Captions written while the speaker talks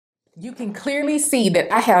You can clearly see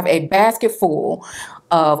that I have a basket full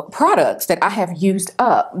of products that I have used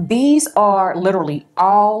up. These are literally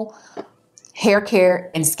all hair care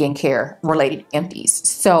and skincare related empties.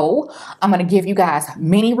 So I'm going to give you guys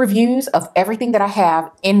mini reviews of everything that I have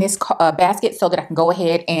in this basket so that I can go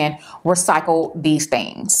ahead and recycle these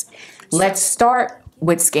things. Let's start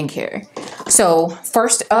with skincare. So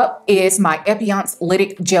first up is my Empties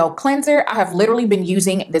Lytic Gel Cleanser. I have literally been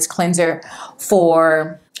using this cleanser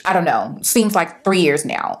for, I don't know, seems like 3 years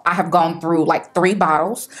now. I have gone through like 3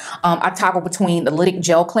 bottles. I toggle between the Lytic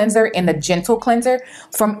Gel Cleanser and the Gentle Cleanser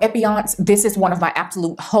from Empties. This is one of my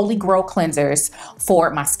absolute holy grail cleansers for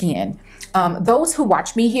my skin. Those who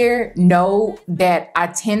watch me here know that I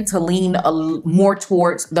tend to lean more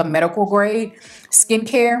towards the medical grade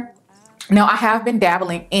skincare. Now, I have been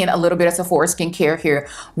dabbling in a little bit of Sephora skincare here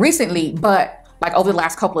recently, but like over the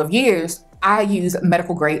last couple of years, I use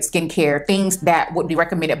medical grade skincare, things that would be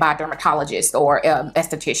recommended by a dermatologist or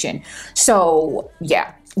esthetician. So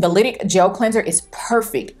yeah, the Lytic Gel Cleanser is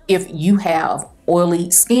perfect if you have oily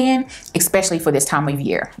skin, especially for this time of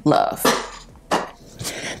year. Love.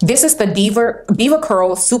 This is the Diva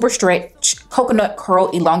Curl Super Stretch Coconut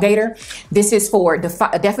Curl Elongator. This is for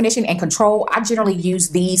definition and control. I generally use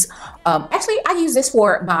these. Actually, I use this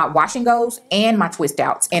for my wash and goes and my twist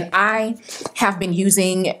outs. And I have been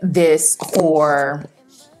using this for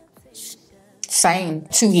same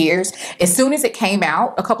 2 years. As soon as it came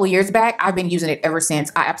out a couple of years back, I've been using it ever since.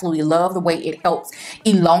 I absolutely love the way it helps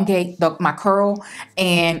elongate my curl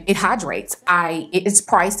and it hydrates. It's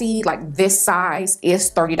pricey, like this size is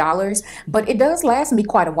 $30, but it does last me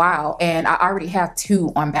quite a while and I already have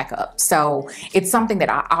 2 on backup. So it's something that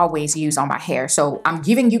I always use on my hair. So I'm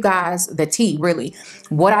giving you guys the tea, really,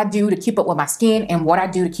 what I do to keep up with my skin and what I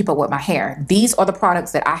do to keep up with my hair. These are the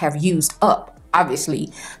products that I have used up, obviously.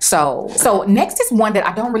 So next is one that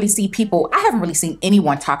I don't really see people, I haven't really seen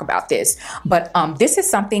anyone talk about this, but this is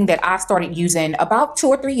something that I started using about 2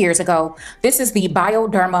 or 3 years ago. This is the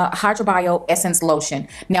Bioderma Hydra Essence Lotion.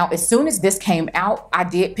 Now, as soon as this came out, I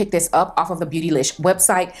did pick this up off of the Beautylish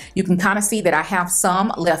website. You can kind of see that I have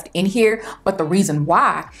some left in here, but the reason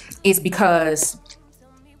why is because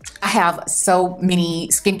I have so many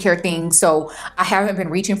skincare things, so I haven't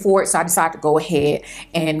been reaching for it, so I decided to go ahead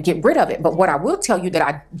and get rid of it. But what I will tell you that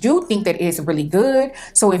I do think that is really good.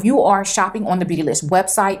 So if you are shopping on the Beautylish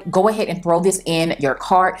website, go ahead and throw this in your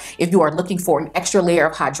cart if you are looking for an extra layer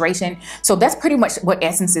of hydration. So that's pretty much what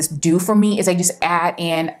essences do for me, is they just add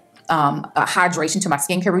in a hydration to my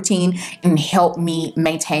skincare routine and help me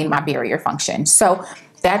maintain my barrier function. So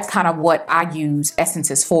that's kind of what I use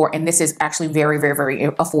essences for. And this is actually very, very, very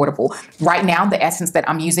affordable. Right now, the essence that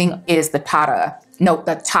I'm using is the Tatcha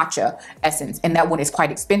essence. And that one is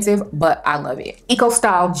quite expensive, but I love it. Eco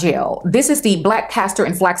Style Gel. This is the Black Castor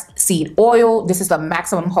and Flaxseed Oil. This is the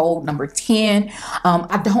maximum hold number 10.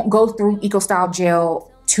 I don't go through Eco Style Gel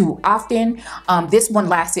too often. This one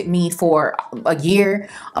lasted me for a year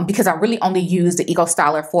because I really only use the Eco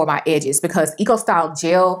Styler for my edges, because Eco Style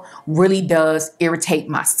Gel really does irritate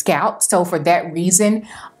my scalp. So for that reason,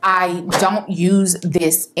 I don't use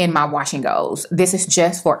this in my wash and goes. This is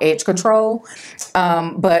just for edge control.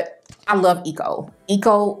 But I love Eco.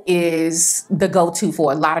 Eco is the go-to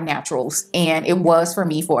for a lot of naturals, and it was for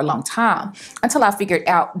me for a long time until I figured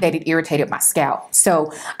out that it irritated my scalp.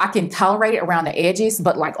 So I can tolerate it around the edges,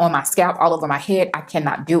 but like on my scalp, all over my head, I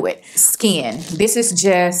cannot do it. Skin. This is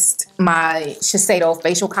just my Shiseido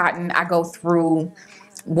facial cotton. I go through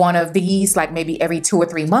one of these like maybe every 2 or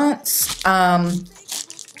 3 months.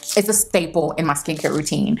 It's a staple in my skincare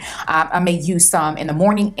routine. I may use some in the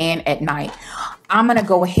morning and at night. I'm gonna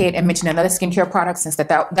go ahead and mention another skincare product since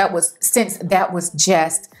that was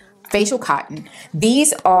just facial cotton.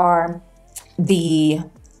 These are the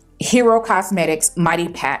Hero Cosmetics Mighty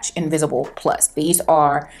Patch Invisible Plus. These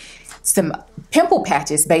are some pimple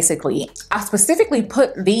patches, basically. I specifically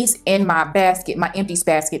put these in my basket, my Empties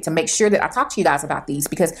basket, to make sure that I talk to you guys about these,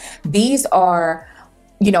 because these are,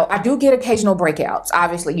 you know, I do get occasional breakouts.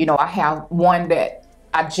 Obviously, you know, I have one that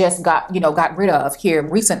I just got rid of here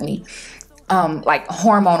recently, like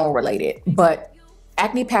hormonal related, but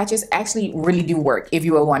acne patches actually really do work, if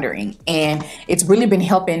you were wondering. And it's really been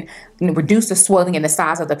helping reduce the swelling and the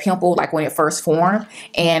size of the pimple, like when it first formed.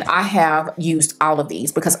 And I have used all of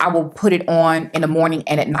these because I will put it on in the morning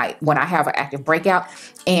and at night when I have an active breakout.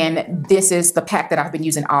 And this is the pack that I've been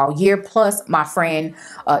using all year. Plus my friend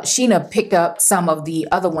Sheena picked up some of the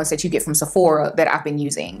other ones that you get from Sephora that I've been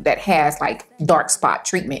using that has like dark spot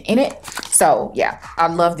treatment in it. So yeah, I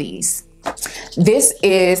love these. This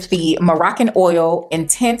is the Moroccan Oil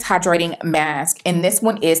Intense Hydrating Mask, and this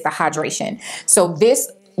one is the hydration. So this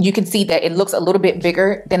you can see that it looks a little bit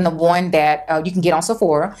bigger than the one that you can get on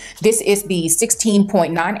Sephora. This is the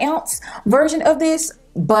 16.9 ounce version of this,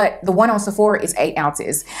 but the one on Sephora is 8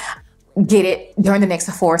 ounces. Get it during the next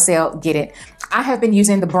Sephora sale. Get it. I have been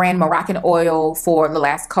using the brand Moroccan oil for the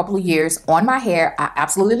last couple of years on my hair. I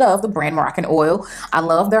absolutely love the brand Moroccan oil. I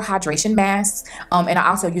love their hydration masks, and I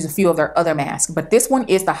also use a few of their other masks, but this one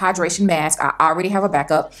is the hydration mask. I already have a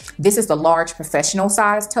backup. This is the large professional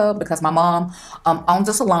size tub because my mom owns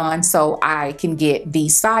a salon, so I can get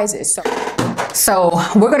these sizes. So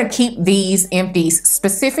we're going to keep these empties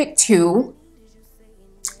specific to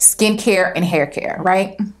skincare and hair care,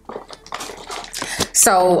 right?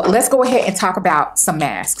 So let's go ahead and talk about some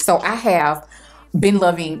masks. So I have been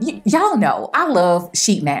loving, y'all know, I love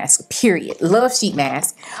sheet masks, period. Love sheet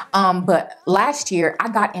masks. But last year I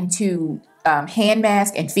got into hand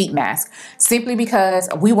mask and feet mask simply because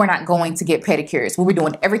we were not going to get pedicures. We were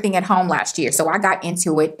doing everything at home last year. So I got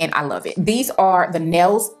into it and I love it. These are the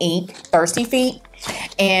Nails Inc. Thirsty Feet.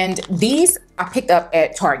 And these I picked up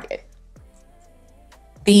at Target.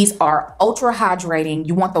 These are ultra hydrating.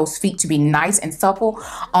 You want those feet to be nice and supple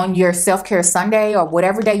on your self-care Sunday or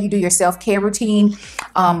whatever day you do your self-care routine.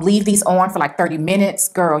 Leave these on for like 30 minutes.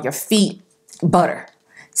 Girl, your feet butter.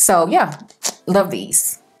 So yeah, love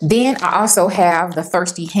these. Then I also have the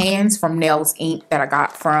Thirsty Hands from Nails Inc. that I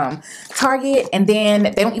got from Target. And then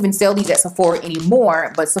they don't even sell these at Sephora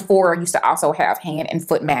anymore, but Sephora used to also have hand and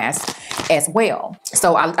foot masks as well.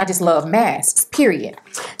 So I just love masks, period.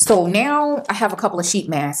 So now I have a couple of sheet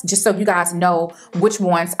masks, just so you guys know which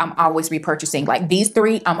ones I'm always repurchasing. Like these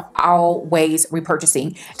three, I'm always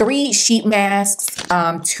repurchasing. 3 sheet masks.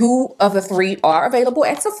 2 of the 3 are available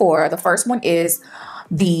at Sephora. The first one is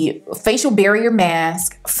the facial barrier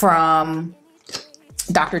mask from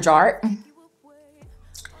Dr. Jart.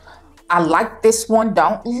 I like this one,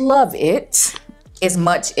 don't love it as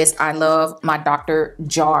much as I love my Dr.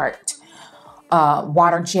 Jart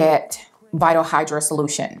Water Jet Vital Hydra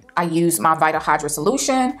Solution. I used my Vital Hydra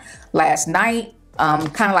Solution last night, kind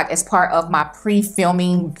of like as part of my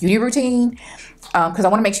pre-filming beauty routine. Because I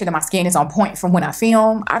want to make sure that my skin is on point from when I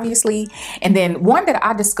film, obviously. And then one that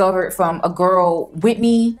I discovered from a girl,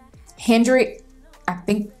 Whitney Hendrick, I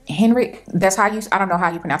think Henrik, that's how you, I don't know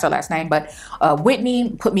how you pronounce her last name, but Whitney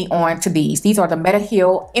put me on to these. These are the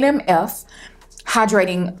MetaHeal NMF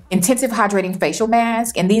intensive hydrating facial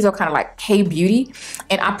mask, and these are kind of like K-Beauty,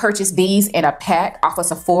 and I purchased these in a pack off of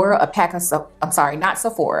Sephora, I'm sorry, not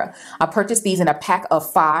Sephora. I purchased these in a pack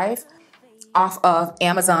of 5 off of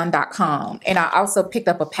Amazon.com. And I also picked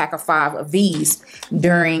up a pack of 5 of these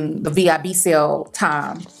during the VIB sale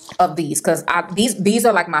time of these, because these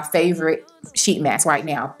are like my favorite sheet masks right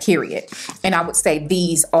now, period. And I would say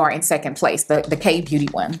these are in second place, the K-Beauty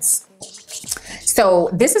ones. So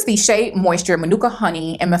this is the Shea Moisture Manuka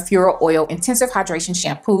Honey and Mafura Oil Intensive Hydration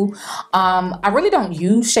Shampoo. I really don't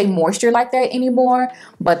use Shea Moisture like that anymore,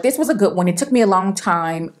 but this was a good one. It took me a long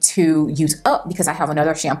time to use up because I have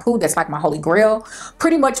another shampoo that's like my holy grail.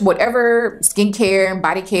 Pretty much whatever skincare,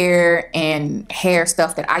 body care, and hair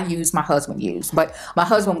stuff that I use, my husband used. But my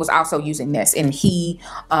husband was also using this, and he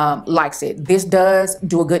likes it. This does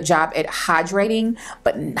do a good job at hydrating,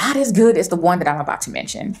 but not as good as the one that I'm about to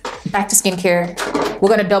mention. Back to skincare. We're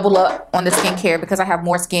going to double up on the skincare because I have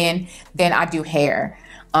more skin than I do hair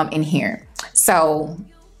in here. So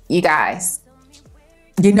you guys,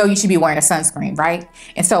 you know you should be wearing a sunscreen, right?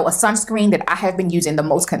 And so a sunscreen that I have been using the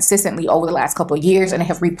most consistently over the last couple of years and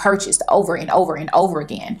have repurchased over and over and over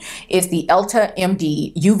again is the Elta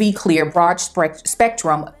MD UV Clear Broad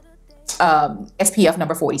Spectrum SPF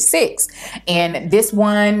number 46. And this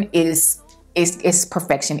one is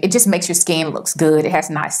perfection. It just makes your skin looks good. It has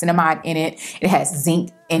niacinamide in it. It has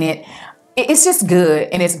zinc in it. It's just good,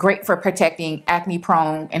 and it's great for protecting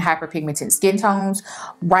acne-prone and hyperpigmented skin tones.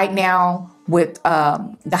 Right now, with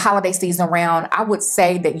the holiday season around, I would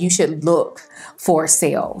say that you should look for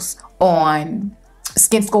sales on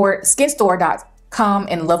skinstore.com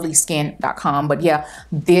and lovelyskin.com. But yeah,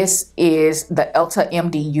 this is the Elta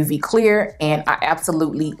MD UV Clear, and I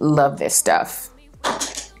absolutely love this stuff.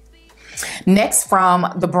 Next,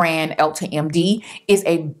 from the brand Elta MD is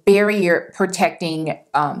a barrier protecting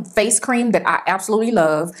face cream that I absolutely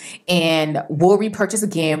love and will repurchase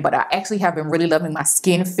again, but I actually have been really loving my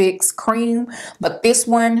Skin Fix cream. But this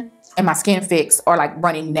one and my Skin Fix are like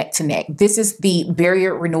running neck to neck. This is the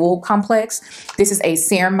Barrier Renewal Complex. This is a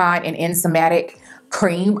ceramide and enzymatic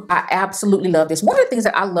cream. I absolutely love this. One of the things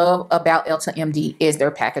that I love about Elta MD is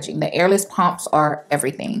their packaging. The airless pumps are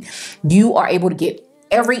everything. You are able to get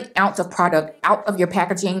every ounce of product out of your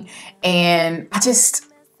packaging, and Elta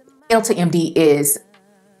MD is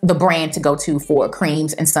the brand to go to for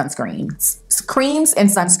creams and sunscreens. Creams and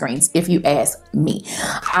sunscreens, if you ask me.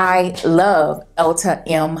 I love Elta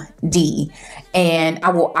MD, and I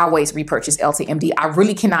will always repurchase Elta MD. I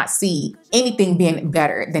really cannot see anything being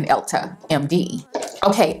better than Elta MD.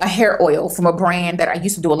 Okay, a hair oil from a brand that I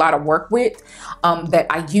used to do a lot of work with, that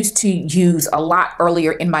I used to use a lot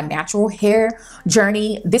earlier in my natural hair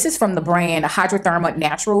journey. This is from the brand Hydrotherma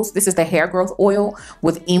Naturals. This is the hair growth oil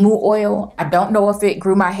with emu oil. I don't know if it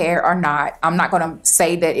grew my hair or not. I'm not going to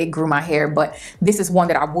say that it grew my hair, but this is one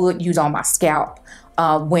that I would use on my scalp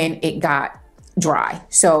when it got dry.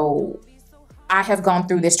 So I have gone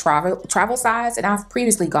through this travel size, and I've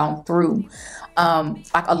previously gone through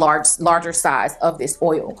like a larger size of this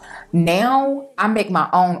oil. Now I make my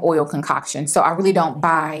own oil concoction, so I really don't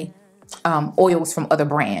buy oils from other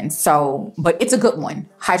brands. So, but it's a good one.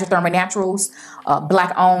 Hydrotherma Naturals,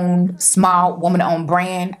 Black owned, small woman owned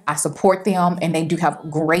brand. I support them, and they do have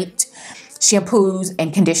great shampoos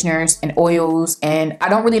and conditioners and oils. And I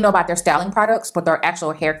don't really know about their styling products, but their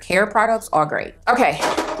actual hair care products are great. Okay,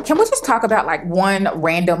 can we just talk about like one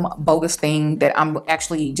random bogus thing that I'm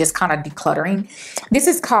actually just kind of decluttering? This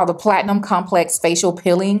is called the Platinum Complex Facial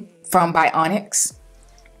Peeling from Bionics.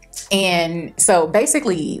 And so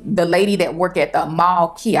basically the lady that worked at the mall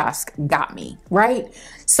kiosk got me, right?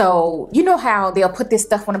 So you know how they'll put this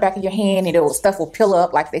stuff on the back of your hand and stuff will peel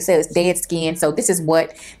up, like they say it's dead skin. So this is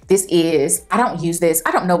what this is. I don't use this.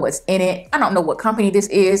 I don't know what's in it. I don't know what company this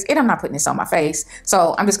is, and I'm not putting this on my face.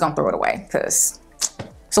 So I'm just gonna throw it away because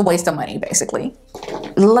it's a waste of money, basically.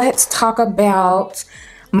 Let's talk about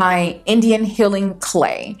my Indian Healing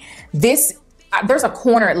Clay. This, there's a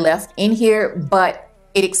corner left in here, but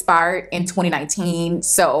it expired in 2019.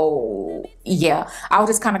 So yeah, I was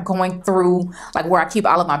just kind of going through like where I keep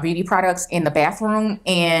all of my beauty products in the bathroom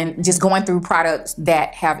and just going through products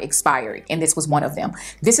that have expired. And this was one of them.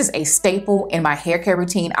 This is a staple in my hair care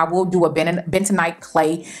routine. I will do a bentonite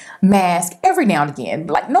clay mask every now and again,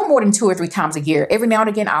 like no more than 2 or 3 times a year. Every now and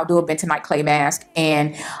again, I'll do a bentonite clay mask,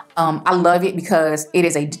 and I love it because it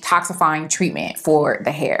is a detoxifying treatment for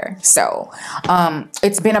the hair. So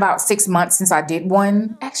it's been about 6 months since I did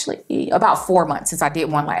one. Actually, about 4 months since I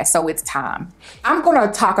did one last. So it's time. I'm going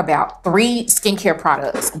to talk about 3 skincare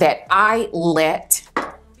products that I let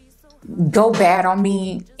go bad on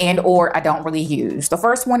me and or I don't really use. The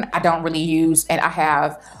first one I don't really use, and I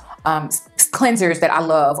have cleansers that I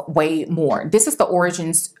love way more. This is the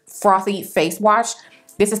Origins Frothy Face Wash.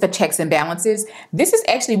 This is the Checks and Balances. This is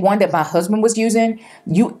actually one that my husband was using.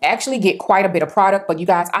 You actually get quite a bit of product, but you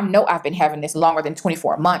guys, I know I've been having this longer than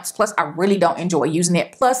 24 months. Plus, I really don't enjoy using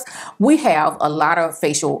it. Plus, we have a lot of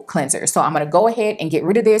facial cleansers. So I'm going to go ahead and get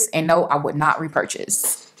rid of this, and no, I would not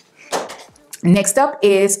repurchase. Next up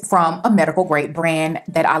is from a medical grade brand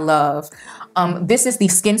that I love. This is the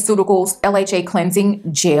SkinCeuticals LHA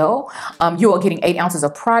Cleansing Gel. You are getting 8 ounces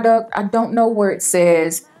of product. I don't know where it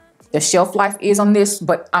says the shelf life is on this,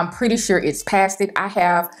 but I'm pretty sure it's past it. I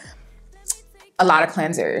have a lot of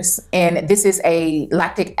cleansers, and this is a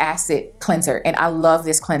lactic acid cleanser, and I love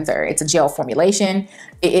this cleanser. It's a gel formulation.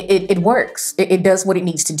 It works. It does what it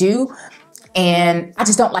needs to do, and I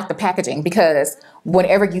just don't like the packaging because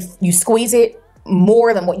whenever you squeeze it,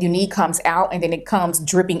 more than what you need comes out, and then it comes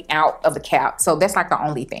dripping out of the cap. So that's like the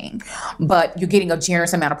only thing, but you're getting a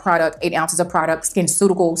generous amount of product, 8 ounces of product.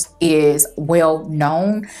 SkinCeuticals is well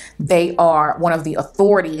known. They are one of the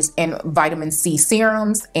authorities in vitamin C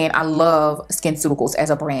serums, and I love SkinCeuticals as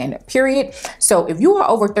a brand, period. So if you are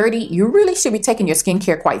over 30, you really should be taking your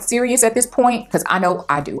skincare quite serious at this point, because I know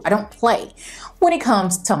I do. I don't play when it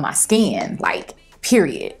comes to my skin, like,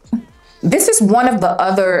 period. This is one of the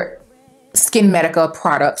other Skin Medica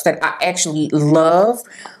products that I actually love,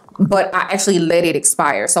 but I actually let it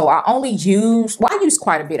expire. So I only use, well, I use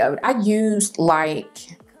quite a bit of it. I used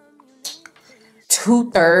like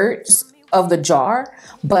 2/3 of the jar,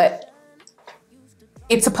 but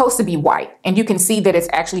it's supposed to be white, and you can see that it's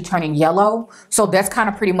actually turning yellow. So that's kind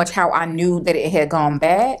of pretty much how I knew that it had gone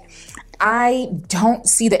bad. I don't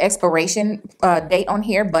see the expiration date on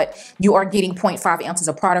here, but you are getting 0.5 ounces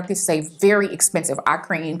of product. This is a very expensive eye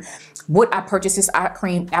cream. Would I purchase this eye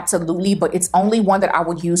cream? Absolutely, but it's only one that I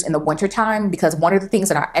would use in the wintertime, because one of the things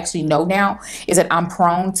that I actually know now is that I'm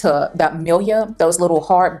prone to that milia, those little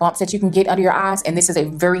hard bumps that you can get under your eyes, and this is a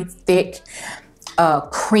very thick,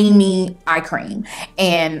 creamy eye cream,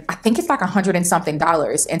 and I think it's like $100 and something.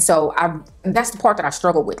 And so that's the part that I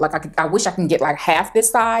struggle with. Like I wish I can get like half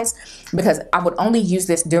this size, because I would only use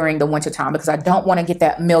this during the winter time because I don't want to get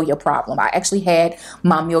that milia problem. I actually had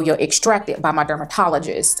my milia extracted by my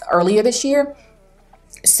dermatologist earlier this year,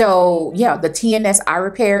 So yeah, the TNS eye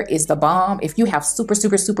repair is the bomb. If you have super,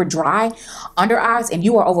 super, super dry under eyes and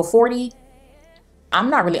you are over 40, I'm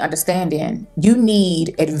not really understanding. You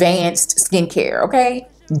need advanced skincare, okay?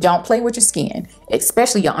 Don't play with your skin,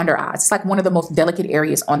 especially your under eyes. It's like one of the most delicate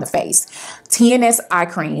areas on the face. TNS eye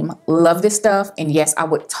cream, love this stuff. And yes, I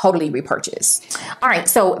would totally repurchase. All right,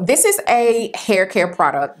 so this is a hair care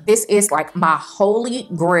product. This is like my holy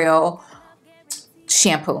grail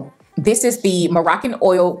shampoo. This is the Moroccan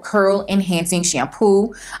Oil Curl Enhancing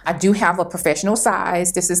Shampoo. I do have a professional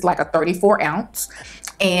size. This is like a 34 ounce.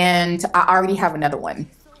 And I already have another one.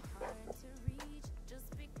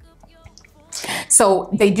 So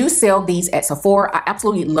they do sell these at Sephora. I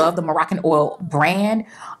absolutely love the Moroccan Oil brand.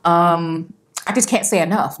 I just can't say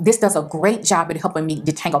enough. This does a great job at helping me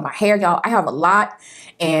detangle my hair, y'all. I have a lot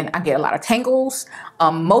and I get a lot of tangles,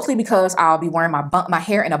 mostly because I'll be wearing my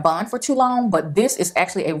hair in a bun for too long. But this is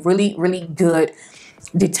actually a really, really good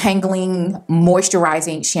detangling,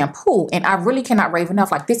 moisturizing shampoo. And I really cannot rave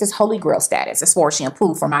enough. Like, this is holy grail status as far as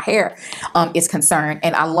shampoo for my hair is concerned.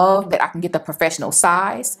 And I love that I can get the professional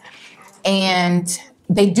size. And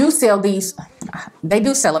they do sell these, they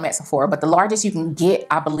do sell them at Sephora, but the largest you can get,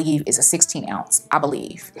 I believe, is a 16 ounce, I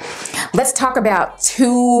believe. Let's talk about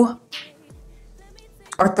 2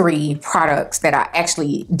 or 3 products that I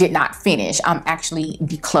actually did not finish. I'm actually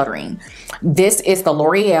decluttering. This is the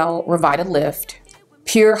L'Oreal Revitalift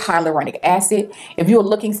Pure Hyaluronic Acid. If you're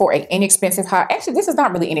looking for an inexpensive, actually this is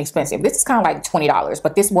not really inexpensive. This is kind of like $20,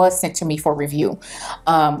 but this was sent to me for review.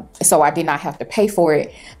 So I did not have to pay for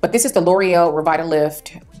it. But this is the L'Oreal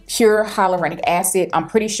Revitalift Pure Hyaluronic Acid. I'm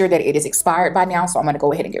pretty sure that it is expired by now, so I'm going to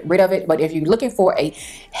go ahead and get rid of it. But if you're looking for a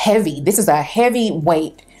this is a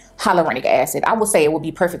heavyweight hyaluronic acid, I would say it would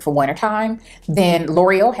be perfect for wintertime. Then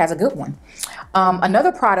L'Oreal has a good one.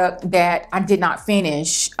 Another product that I did not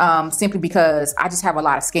finish simply because I just have a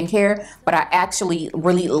lot of skincare, but I actually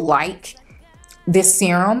really like this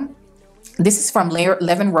serum. This is from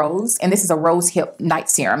Levin Rose, and this is a rose hip night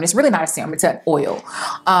serum. It's really not a serum, it's an oil.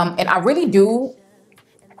 And I really do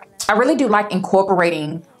like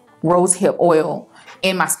incorporating rose hip oil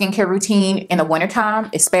in my skincare routine in the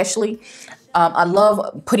wintertime, especially. I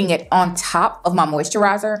love putting it on top of my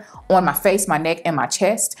moisturizer on my face, my neck, and my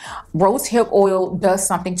chest. Rose hip oil does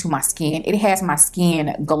something to my skin. It has my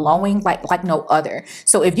skin glowing like no other.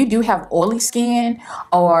 So if you do have oily skin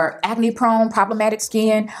or acne prone, problematic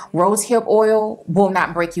skin, rose hip oil will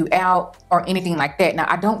not break you out or anything like that. Now,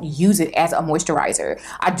 I don't use it as a moisturizer.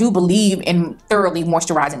 I do believe in thoroughly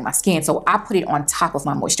moisturizing my skin, so I put it on top of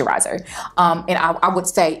my moisturizer. And I would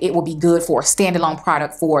say it will be good for a standalone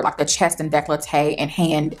product for like the chest and décolleté and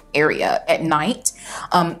hand area at night.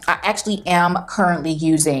 I actually am currently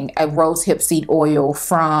using a rose hip seed oil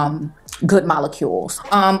from Good Molecules.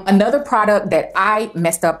 Another product that I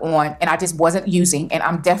messed up on and I just wasn't using, and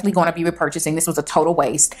I'm definitely going to be repurchasing, this was a total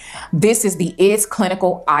waste. This is the Is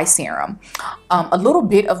Clinical Eye Serum. A little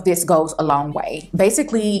bit of this goes a long way.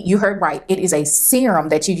 Basically, you heard right, it is a serum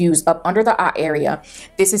that you use up under the eye area.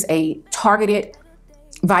 This is a targeted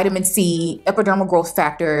vitamin C, epidermal growth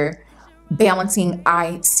factor, balancing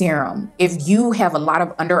eye serum. If you have a lot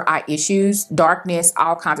of under eye issues, darkness,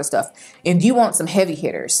 all kinds of stuff, and you want some heavy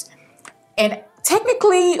hitters, and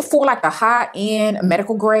technically for like the high-end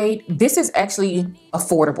medical grade, this is actually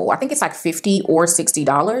affordable. I think it's like $50 or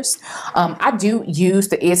 $60. I do use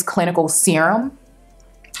the Is Clinical serum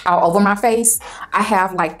all over my face. I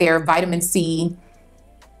have like their vitamin C,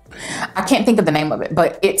 I can't think of the name of it,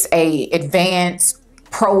 but it's a advanced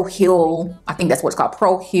Pro Heal, I think that's what it's called,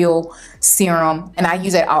 Pro Heal serum, and I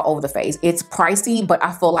use it all over the face. It's pricey, but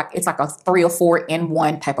I feel like it's like a 3 or 4 in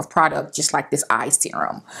 1 type of product, just like this eye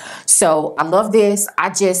serum. So I love this. I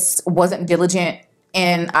just wasn't diligent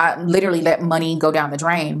and I literally let money go down the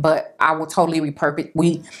drain, but I will totally repurchase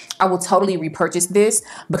this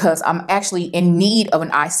because I'm actually in need of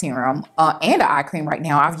an eye serum and an eye cream right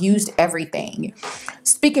now. I've used everything.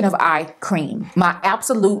 Speaking of eye cream, my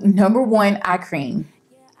absolute #1 eye cream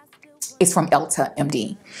is from Elta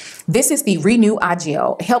MD. This is the Renew Eye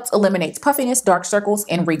Gel. It helps eliminates puffiness, dark circles,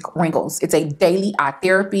 and wrinkles. It's a daily eye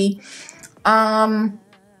therapy.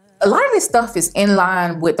 A lot of this stuff is in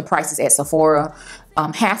line with the prices at Sephora.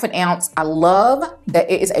 Half an ounce. I love that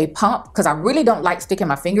it is a pump because I really don't like sticking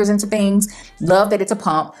my fingers into things. Love that it's a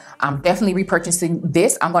pump. I'm definitely repurchasing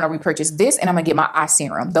this. I'm going to repurchase this and I'm going to get my eye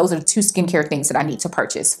serum. Those are the 2 skincare things that I need to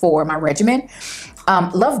purchase for my regimen.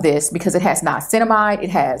 Love this because it has niacinamide.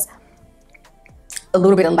 It has a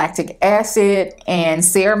little bit of lactic acid and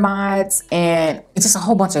ceramides, and it's just a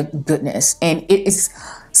whole bunch of goodness. And it is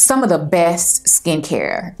some of the best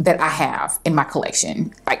skincare that I have in my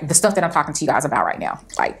collection. Like the stuff that I'm talking to you guys about right now.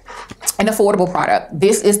 Like an affordable product.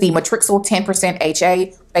 This is the Matrixyl 10%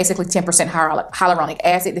 HA, basically 10% hyaluronic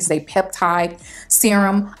acid. This is a peptide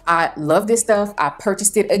serum. I love this stuff. I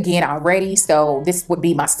purchased it again already. So this would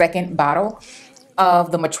be my second bottle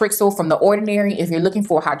of the Matrixyl from The Ordinary. If you're looking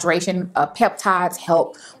for hydration, peptides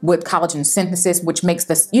help with collagen synthesis, which makes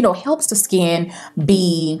this, you know, helps the skin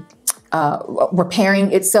be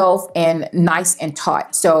repairing itself and nice and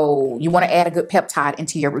taut. So you want to add a good peptide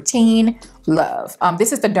into your routine. Love.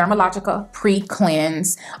 This is the Dermalogica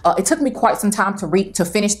Pre-Cleanse. It took me quite some time to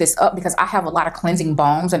finish this up because I have a lot of cleansing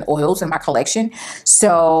balms and oils in my collection.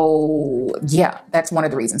 So yeah, that's one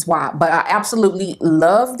of the reasons why. But I absolutely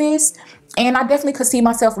love this. And I definitely could see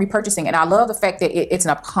myself repurchasing. And I love the fact that it's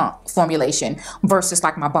in a pump formulation versus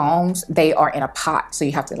like my balms, they are in a pot. So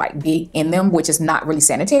you have to like be in them, which is not really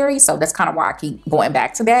sanitary. So that's kind of why I keep going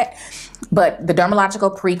back to that. But the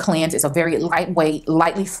Dermalogica Pre-Cleanse is a very lightweight,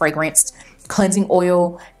 lightly fragranced cleansing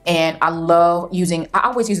oil. And I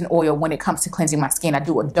always use an oil when it comes to cleansing my skin. I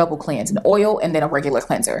do a double cleanse, an oil and then a regular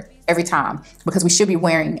cleanser every time because we should be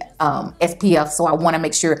wearing SPF. So I want to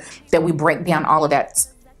make sure that we break down all of that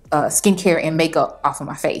skincare and makeup off of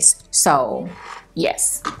my face. So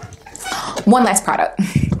yes, one last product.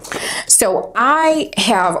 So I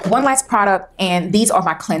have one last product, and these are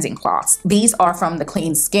my cleansing cloths. These are from the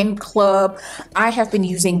Clean Skin Club. I have been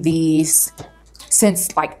using these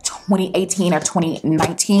since like 2018 or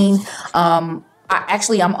 2019.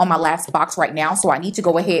 I'm on my last box right now, so I need to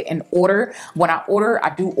go ahead and order. When I order,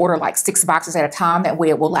 I do order like 6 boxes at a time. That way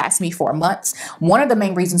it will last me for months. One of the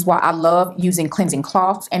main reasons why I love using cleansing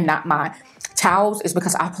cloths and not my towels is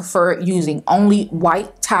because I prefer using only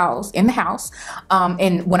white towels in the house.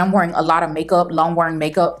 And when I'm wearing a lot of makeup, long wearing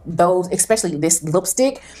makeup, those, especially this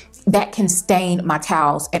lipstick, that can stain my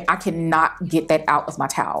towels, and I cannot get that out of my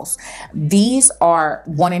towels. These are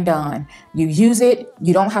one and done. You use it,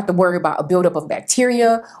 you don't have to worry about a buildup of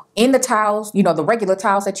bacteria in the towels, you know, the regular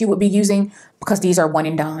towels that you would be using, because these are one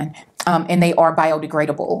and done. And they are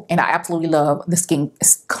biodegradable. And I absolutely love the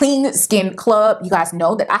Clean Skin Club. You guys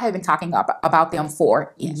know that I have been talking about them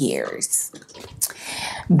for years.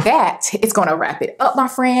 That is going to wrap it up, my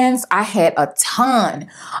friends. I had a ton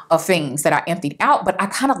of things that I emptied out, but I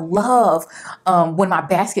kind of love when my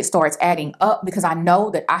basket starts adding up because I know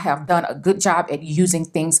that I have done a good job at using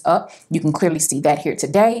things up. You can clearly see that here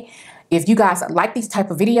today. If you guys like these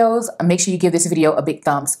type of videos, make sure you give this video a big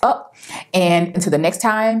thumbs up. And until the next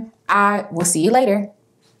time, I will see you later.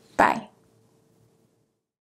 Bye.